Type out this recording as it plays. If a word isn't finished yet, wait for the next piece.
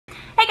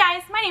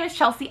Guys, my name is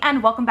Chelsea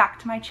and welcome back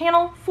to my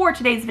channel. For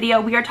today's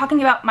video, we are talking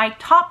about my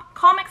top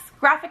comics,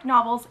 graphic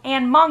novels,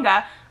 and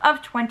manga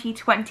of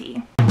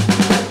 2020.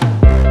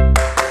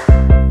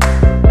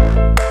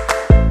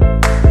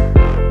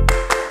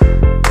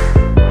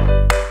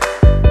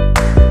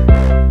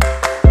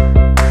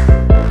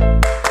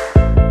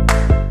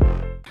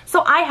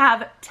 So I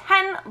have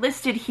 10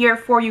 listed here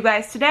for you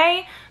guys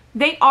today.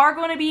 They are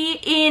going to be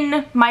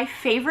in my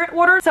favorite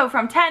order, so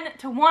from 10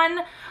 to 1,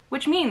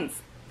 which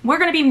means we're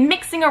going to be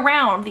mixing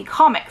around the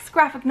comics,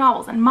 graphic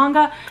novels, and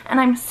manga, and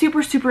I'm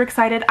super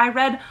excited. I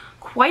read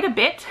quite a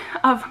bit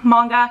of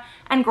manga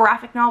and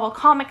graphic novel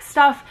comic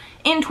stuff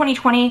in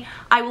 2020.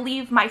 I will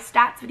leave my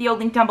stats video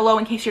linked down below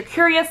in case you're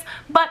curious,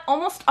 but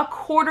almost a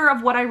quarter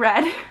of what I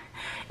read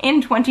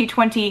in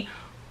 2020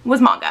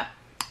 was manga.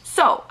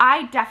 So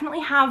I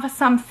definitely have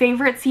some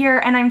favorites here,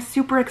 and I'm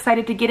super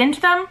excited to get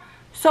into them,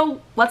 so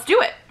let's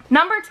do it.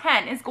 Number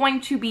 10 is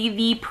going to be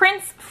the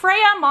Prince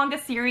Freya manga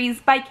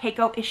series by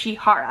Keiko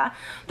Ishihara.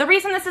 The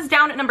reason this is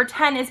down at number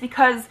 10 is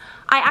because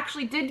I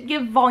actually did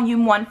give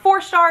volume 1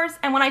 4 stars,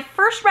 and when I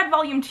first read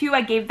volume 2,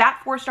 I gave that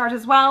 4 stars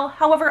as well.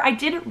 However, I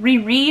did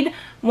reread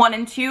 1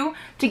 and 2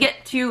 to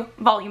get to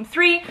volume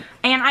 3,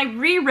 and I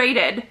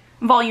re-rated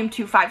volume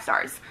 2 5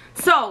 stars.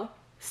 So,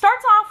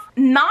 starts off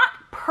not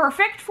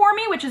perfect for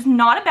me, which is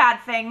not a bad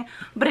thing,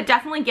 but it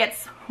definitely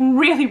gets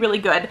really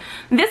good.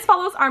 This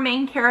follows our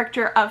main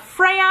character of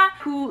Freya,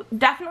 who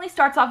definitely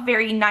starts off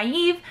very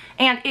naive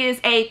and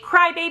is a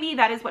crybaby,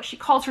 that is what she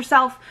calls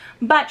herself,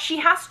 but she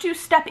has to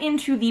step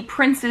into the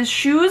prince's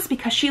shoes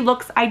because she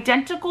looks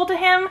identical to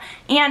him,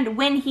 and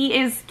when he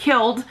is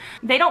killed,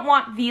 they don't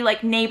want the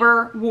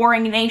neighbor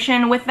warring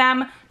nation with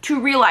them to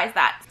realize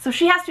that. So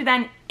she has to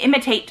then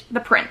imitate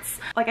the prince.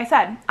 Like I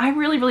said, I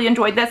really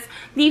enjoyed this.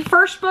 The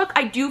first book,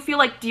 I do feel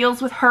like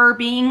deals with her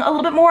being a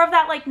little bit more of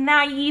that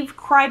naive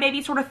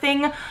crybaby sort of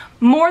thing,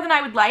 more than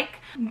I would like,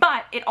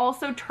 but it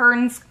also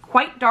turns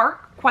quite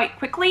dark quite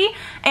quickly,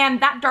 and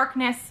that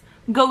darkness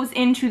goes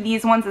into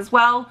these ones as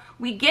well.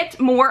 We get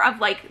more of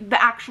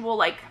the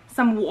actual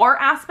some war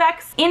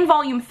aspects in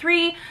volume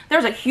 3.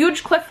 There's a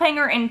huge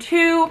cliffhanger in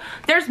 2.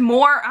 There's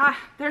more,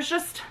 there's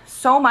just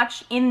so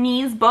much in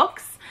these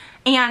books,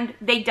 and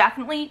they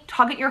definitely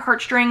tug at your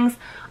heartstrings.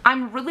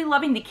 I'm really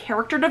loving the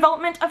character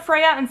development of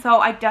Freya, and so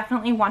I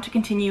definitely want to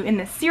continue in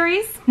this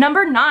series.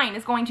 Number 9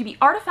 is going to be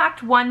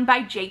Artifact 1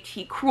 by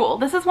J.T. Cruel.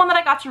 This is one that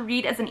I got to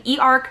read as an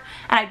e-arc,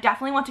 and I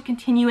definitely want to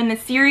continue in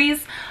this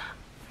series.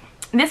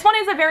 This one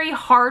is a very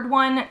hard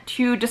one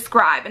to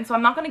describe, and so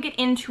I'm not going to get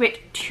into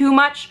it too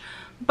much,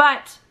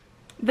 but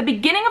the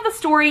beginning of the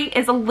story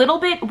is a little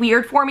bit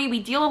weird for me. We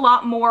deal a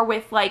lot more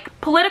with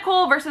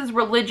political versus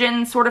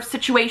religion sort of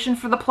situation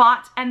for the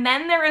plot, and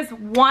then there is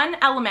one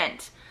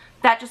element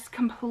that just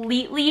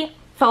completely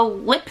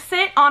flips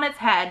it on its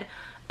head,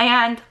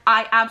 and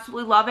I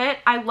absolutely love it.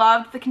 I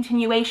loved the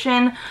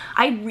continuation.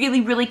 I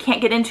really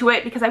can't get into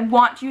it because I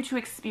want you to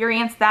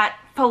experience that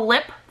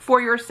flip for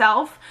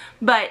yourself,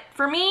 but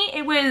for me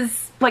it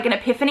was like an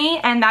epiphany,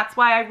 and that's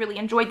why I really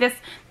enjoyed this.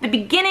 The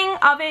beginning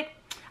of it,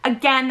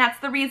 again, that's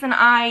the reason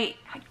I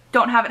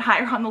don't have it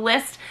higher on the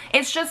list.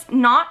 It's just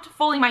not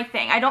fully my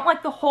thing. I don't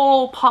like the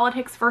whole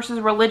politics versus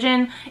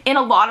religion in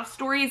a lot of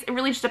stories. It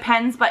really just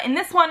depends, but in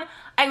this one,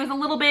 I was a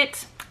little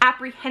bit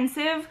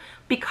apprehensive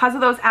because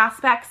of those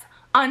aspects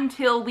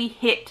until we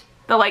hit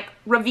the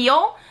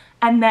reveal,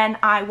 and then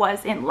I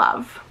was in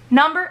love.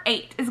 Number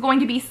 8 is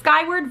going to be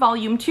Skyward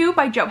Volume 2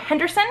 by Joe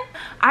Henderson.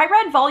 I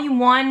read Volume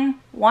 1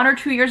 or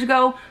 2 years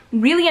ago,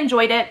 really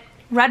enjoyed it.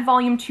 Read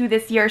volume 2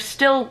 this year,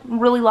 still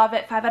really love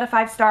it, 5 out of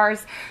 5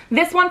 stars.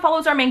 This one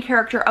follows our main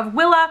character of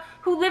Willa,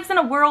 who lives in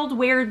a world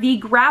where the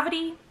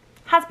gravity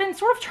has been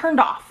sort of turned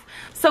off.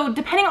 So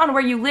depending on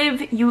where you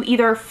live, you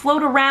either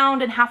float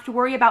around and have to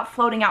worry about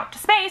floating out to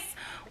space,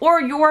 or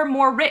you're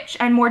more rich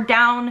and more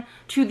down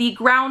to the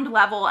ground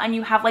level and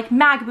you have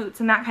mag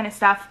boots and that kind of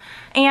stuff.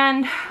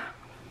 And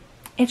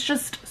it's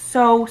just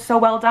so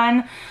well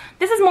done.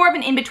 This is more of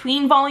an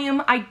in-between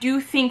volume. I do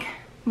think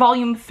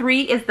Volume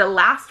 3 is the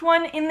last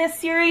one in this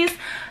series,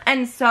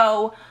 and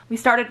so we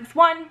started with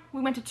 1,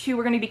 we went to 2,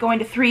 we're going to be going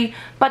to 3,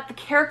 but the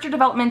character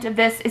development of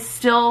this is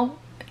still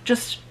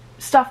just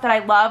stuff that I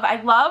love.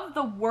 I love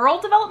the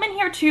world development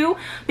here too,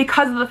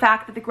 because of the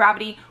fact that the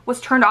gravity was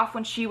turned off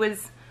when she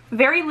was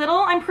very little,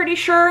 I'm pretty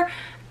sure.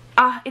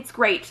 It's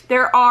great.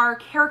 There are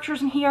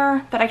characters in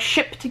here that I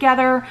ship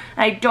together,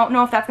 and I don't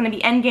know if that's going to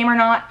be endgame or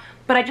not,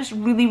 but I just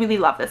really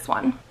love this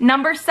one.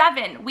 Number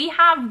 7, we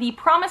have the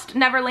Promised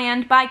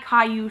Neverland by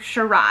Kayu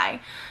Shirai.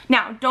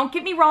 Now, don't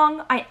get me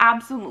wrong, I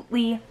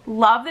absolutely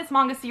love this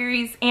manga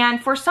series,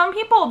 and for some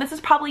people, this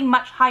is probably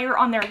much higher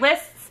on their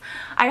lists.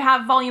 I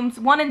have volumes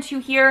 1 and 2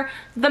 here.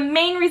 The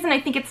main reason I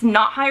think it's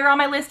not higher on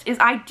my list is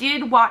I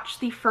did watch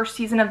the first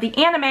season of the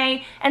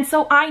anime, and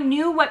so I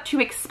knew what to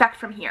expect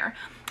from here.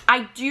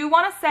 I do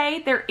want to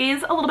say there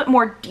is a little bit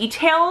more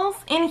details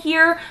in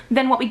here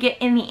than what we get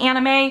in the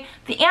anime.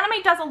 The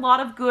anime does a lot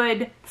of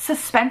good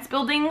suspense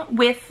building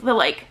with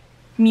the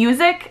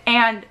music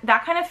and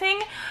that kind of thing.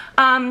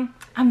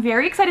 I'm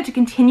very excited to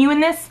continue in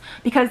this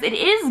because it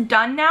is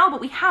done now, but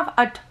we have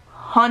a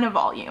ton of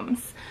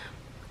volumes.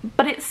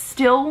 But it's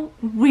still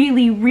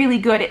really, really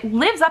good. It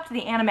lives up to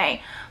the anime,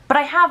 but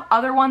I have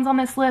other ones on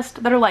this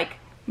list that are like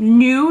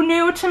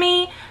new to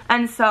me,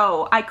 and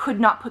so I could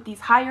not put these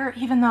higher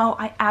even though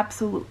I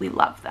absolutely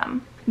love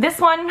them. This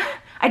one,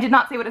 I did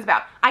not say what it's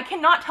about. I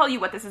cannot tell you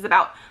what this is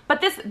about, but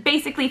this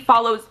basically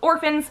follows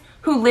orphans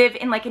who live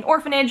in like an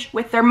orphanage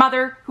with their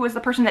mother, who is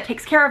the person that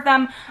takes care of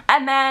them,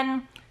 and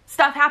then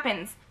stuff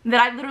happens that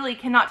I literally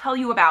cannot tell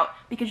you about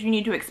because you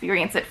need to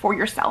experience it for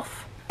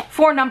yourself.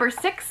 For number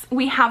 6,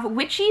 we have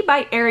Witchy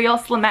by Ariel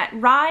Slamette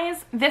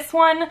Rise. This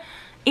one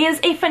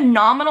is a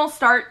phenomenal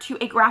start to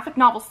a graphic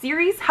novel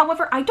series.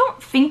 However, I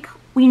don't think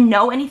we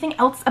know anything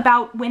else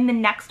about when the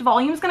next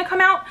volume is going to come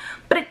out,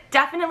 but it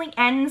definitely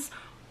ends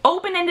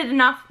open-ended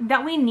enough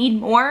that we need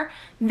more.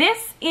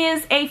 This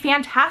is a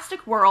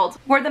fantastic world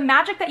where the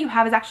magic that you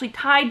have is actually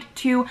tied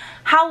to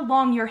how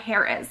long your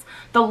hair is.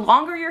 The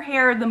longer your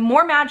hair, the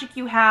more magic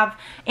you have,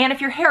 and if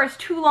your hair is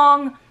too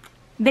long,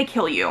 they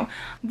kill you.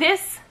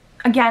 This,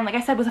 again, like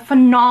I said, was a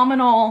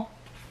phenomenal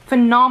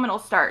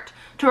start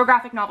to a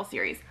graphic novel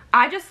series.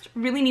 I just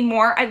really need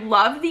more. I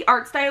love the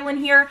art style in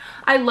here.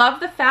 I love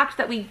the fact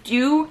that we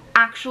do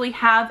actually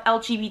have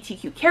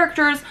LGBTQ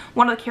characters.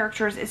 One of the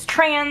characters is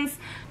trans,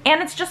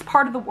 and it's just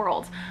part of the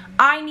world.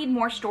 I need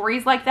more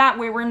stories like that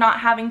where we're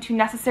not having to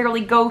necessarily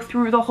go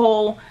through the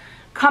whole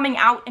coming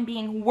out and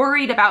being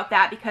worried about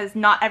that because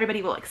not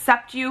everybody will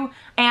accept you,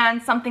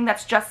 and something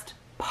that's just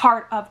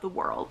part of the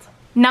world.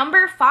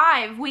 Number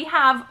 5, we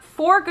have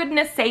For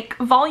Goodness Sake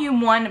Volume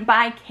 1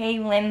 by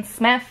Kaylin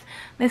Smith.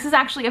 This is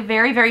actually a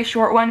very, very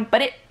short one,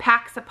 but it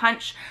packs a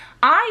punch.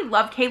 I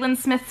love Kaylin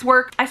Smith's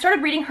work. I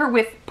started reading her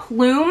with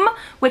Plume,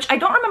 which I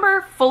don't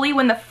remember fully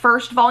when the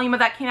first volume of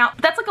that came out,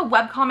 but that's like a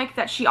webcomic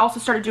that she also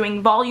started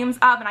doing volumes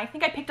of, and I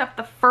think I picked up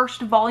the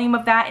first volume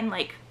of that in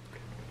like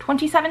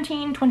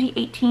 2017,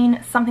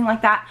 2018, something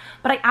like that.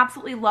 But I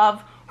absolutely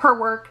love her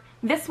work.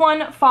 This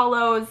one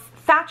follows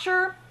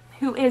Thatcher,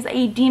 who is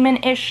a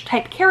demon-ish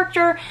type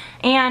character,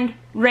 and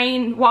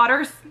Rain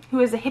Waters, who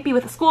is a hippie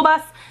with a school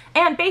bus,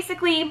 and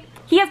basically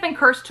he has been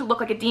cursed to look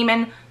like a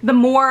demon. The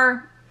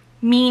more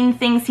mean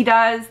things he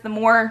does, the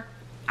more,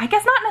 I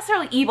guess not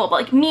necessarily evil,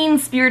 but like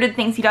mean-spirited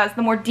things he does,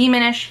 the more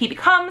demonish he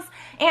becomes,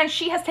 and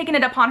she has taken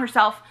it upon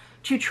herself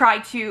to try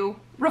to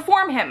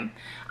reform him.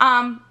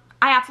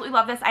 I absolutely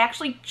love this. I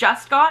actually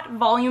just got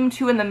Volume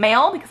 2 in the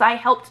mail because I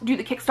helped do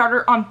the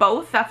Kickstarter on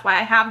both. That's why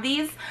I have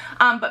these.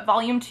 But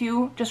Volume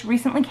 2 just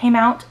recently came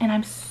out, and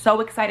I'm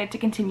so excited to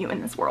continue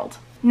in this world.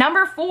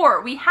 Number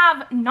 4, we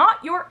have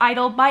Not Your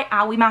Idol by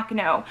Aoi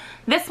Makino.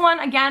 This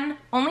one, again,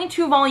 only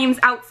 2 volumes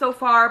out so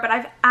far, but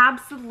I've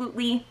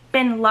absolutely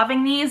been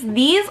loving these.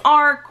 These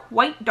are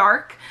quite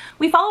dark.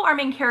 We follow our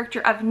main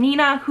character of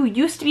Nina, who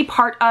used to be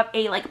part of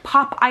a like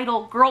pop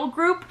idol girl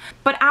group,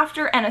 but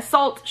after an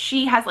assault,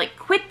 she has like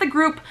quit the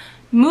group,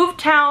 moved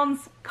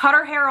towns, cut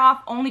her hair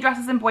off, only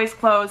dresses in boys'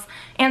 clothes,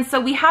 and so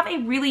we have a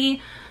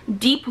really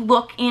deep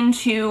look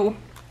into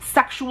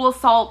sexual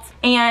assault,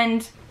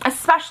 and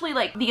especially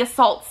like the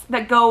assaults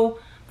that go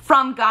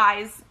from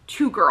guys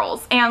to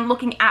girls, and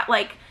looking at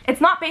like, it's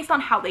not based on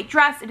how they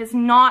dress, it is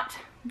not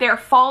their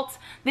fault.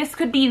 This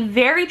could be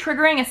very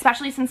triggering,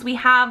 especially since we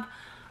have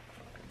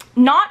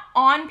not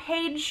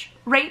on-page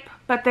rape,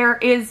 but there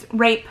is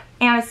rape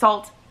and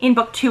assault in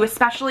book 2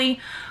 especially.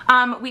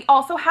 We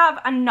also have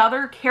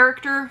another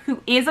character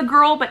who is a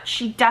girl, but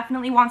she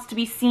definitely wants to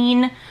be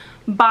seen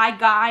by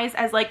guys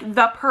as like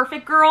the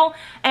perfect girl,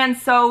 and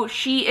so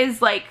she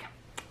is like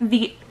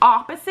the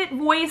opposite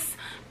voice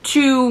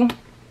to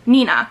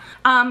Nina.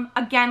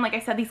 Again, like I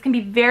said, these can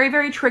be very,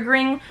 very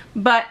triggering,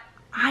 but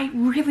I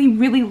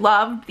really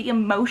loved the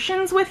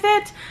emotions with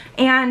it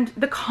and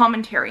the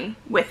commentary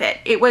with it.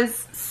 It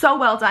was so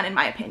well done in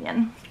my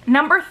opinion.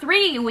 Number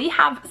 3, we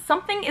have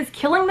Something is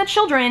Killing the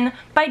Children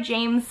by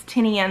James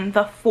Tynion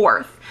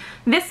IV.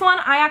 This one,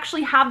 I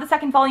actually have the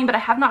second volume, but I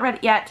have not read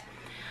it yet.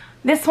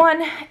 This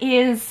one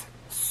is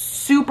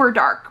super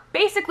dark.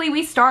 Basically,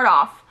 we start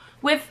off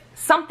with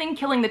something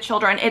killing the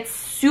children. It's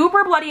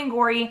super bloody and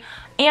gory,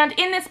 and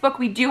in this book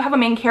we do have a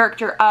main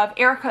character of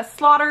Erica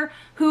Slaughter,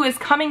 who is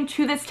coming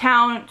to this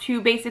town to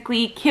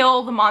basically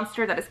kill the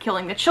monster that is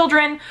killing the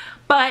children,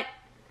 but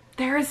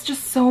there is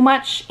just so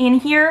much in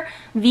here.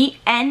 The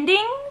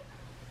ending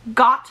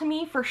got to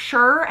me for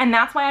sure, and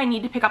that's why I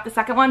need to pick up the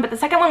second one, but the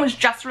second one was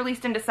just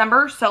released in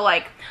December, so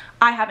like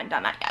I haven't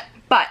done that yet.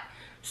 But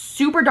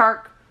super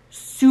dark,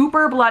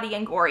 super bloody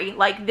and gory.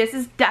 Like, this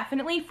is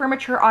definitely for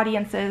mature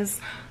audiences,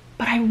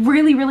 but I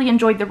really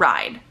enjoyed the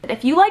ride.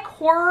 If you like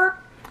horror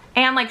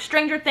and like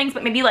Stranger Things,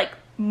 but maybe like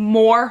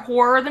more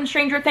horror than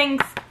Stranger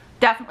Things,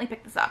 definitely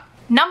pick this up.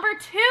 Number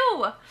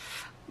 2,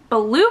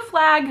 Blue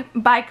Flag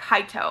by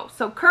Kaito.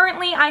 So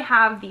currently I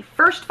have the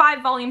first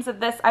 5 volumes of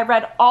this. I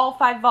read all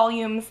 5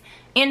 volumes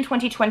in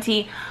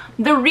 2020.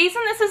 The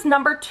reason this is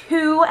number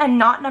 2 and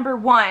not number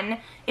 1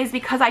 is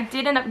because I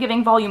did end up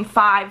giving volume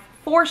 5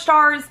 4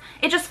 stars.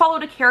 It just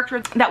followed a character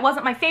that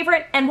wasn't my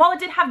favorite, and while it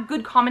did have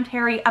good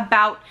commentary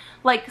about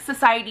like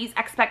society's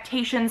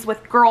expectations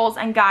with girls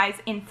and guys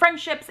in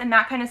friendships and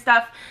that kind of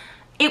stuff,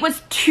 it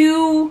was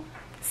too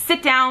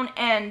sit down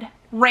and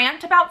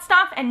rant about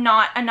stuff and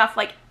not enough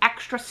like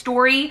extra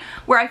story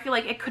where I feel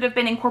like it could have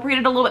been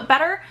incorporated a little bit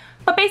better.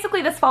 But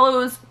basically this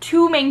follows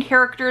 2 main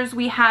characters.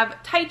 We have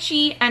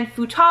Taichi and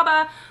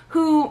Futaba,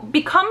 who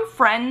become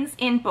friends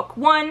in book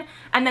 1,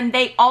 and then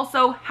they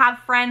also have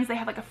friends. They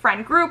have like a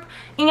friend group,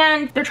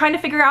 and they're trying to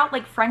figure out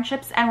like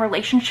friendships and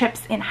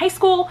relationships in high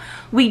school.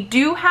 We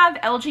do have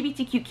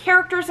LGBTQ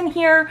characters in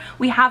here.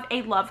 We have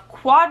a love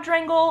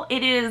quadrangle.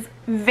 It is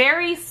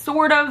very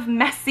sort of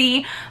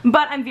messy,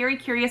 but I'm very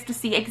curious to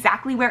see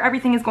exactly where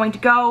everything is going to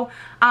go.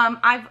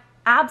 I've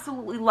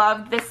absolutely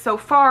loved this so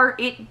far.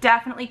 It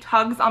definitely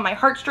tugs on my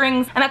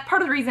heartstrings, and that's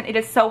part of the reason it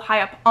is so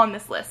high up on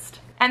this list.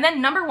 And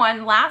then number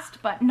 1,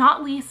 last but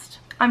not least,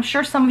 I'm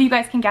sure some of you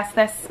guys can guess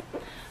this,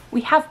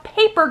 we have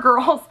Paper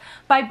Girls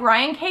by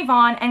Brian K.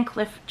 Vaughan and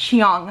Cliff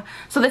Chiang.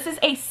 So this is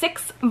a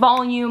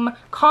 6-volume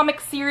comic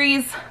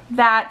series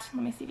that,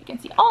 let me see if you can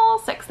see all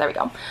 6, there we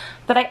go,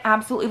 that I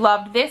absolutely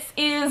loved. This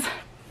is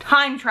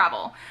time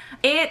travel.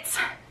 It's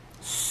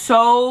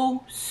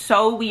so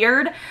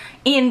weird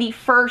in the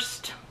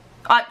first,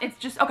 it's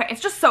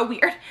just so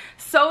weird.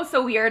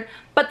 So weird.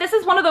 But this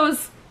is one of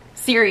those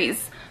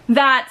series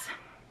that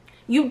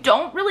you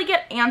don't really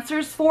get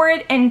answers for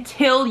it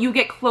until you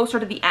get closer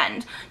to the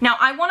end. Now,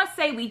 I want to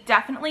say we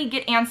definitely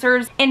get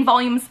answers in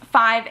volumes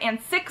 5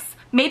 and 6,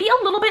 maybe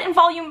a little bit in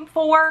volume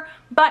 4,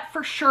 but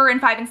for sure in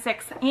 5 and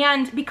 6.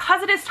 And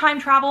because it is time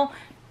travel,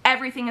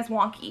 everything is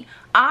wonky.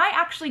 I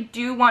actually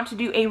do want to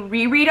do a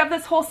reread of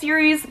this whole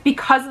series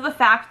because of the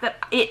fact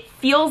that it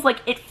feels like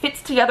it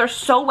fits together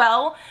so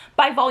well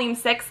by volume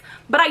 6,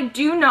 but I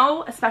do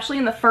know, especially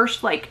in the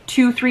first like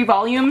 2-3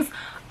 volumes,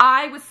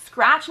 I was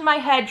scratching my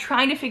head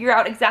trying to figure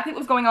out exactly what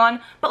was going on,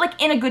 but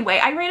like in a good way.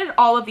 I rated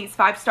all of these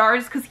 5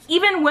 stars because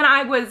even when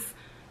I was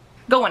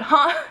going,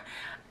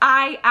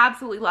 I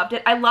absolutely loved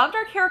it. I loved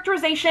our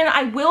characterization.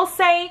 I will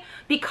say,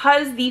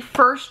 because the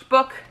first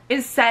book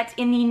is set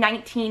in the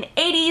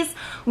 1980s,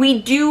 we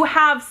do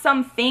have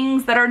some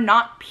things that are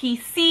not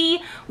PC.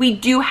 We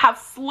do have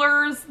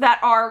slurs that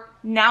are,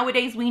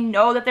 nowadays we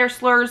know that they're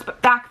slurs,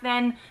 but back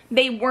then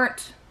they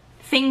weren't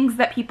things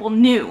that people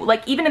knew.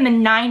 Like even in the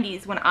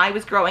 90s when I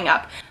was growing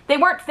up, they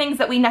weren't things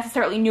that we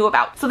necessarily knew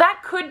about. So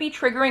that could be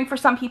triggering for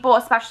some people,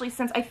 especially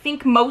since I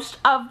think most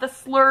of the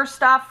slur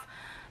stuff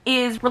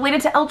is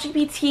related to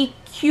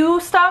LGBTQ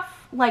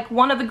stuff. Like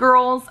one of the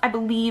girls, I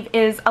believe,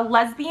 is a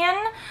lesbian,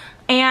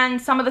 and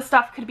some of the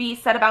stuff could be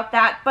said about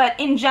that. But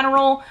in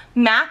general,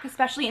 Mac,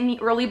 especially in the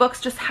early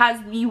books, just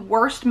has the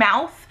worst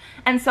mouth.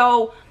 And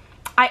so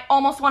I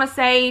almost want to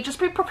say just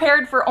be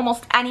prepared for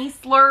almost any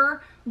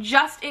slur,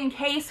 just in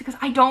case, because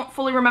I don't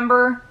fully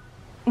remember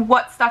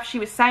what stuff she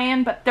was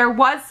saying, but there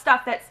was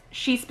stuff that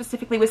she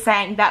specifically was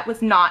saying that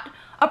was not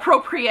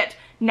appropriate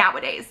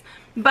nowadays.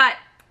 But,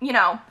 you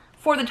know,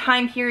 for the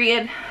time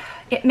period,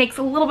 it makes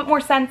a little bit more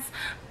sense.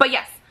 But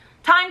yes,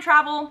 time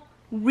travel,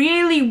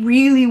 really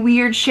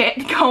weird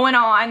shit going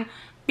on.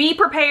 Be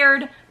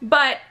prepared,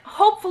 but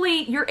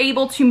hopefully you're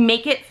able to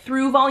make it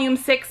through volume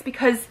 6,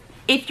 because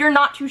if you're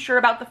not too sure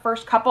about the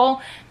first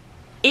couple,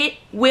 it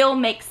will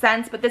make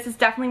sense, but this is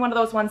definitely one of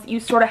those ones that you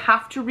sort of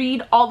have to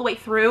read all the way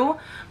through.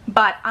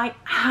 But I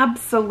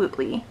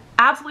absolutely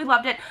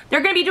loved it.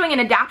 They're going to be doing an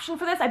adaptation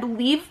for this, I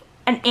believe,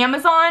 an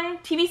Amazon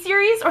TV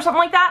series or something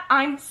like that.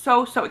 I'm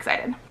so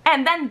excited.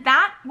 And then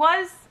that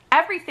was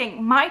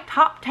everything. My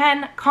top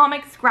 10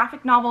 comics,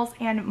 graphic novels,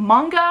 and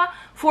manga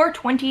for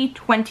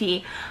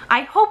 2020.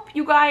 I hope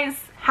you guys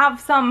have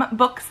some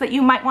books that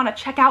you might want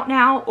to check out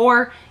now,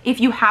 or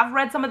if you have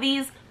read some of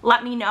these,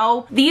 let me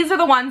know. These are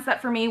the ones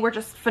that for me were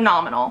just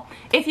phenomenal.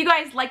 If you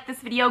guys like this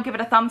video, give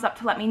it a thumbs up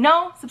to let me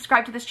know.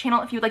 Subscribe to this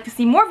channel if you'd like to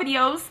see more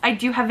videos. I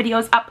do have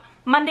videos up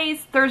Mondays,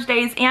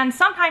 Thursdays, and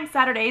sometimes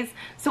Saturdays,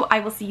 so I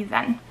will see you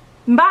then.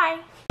 Bye!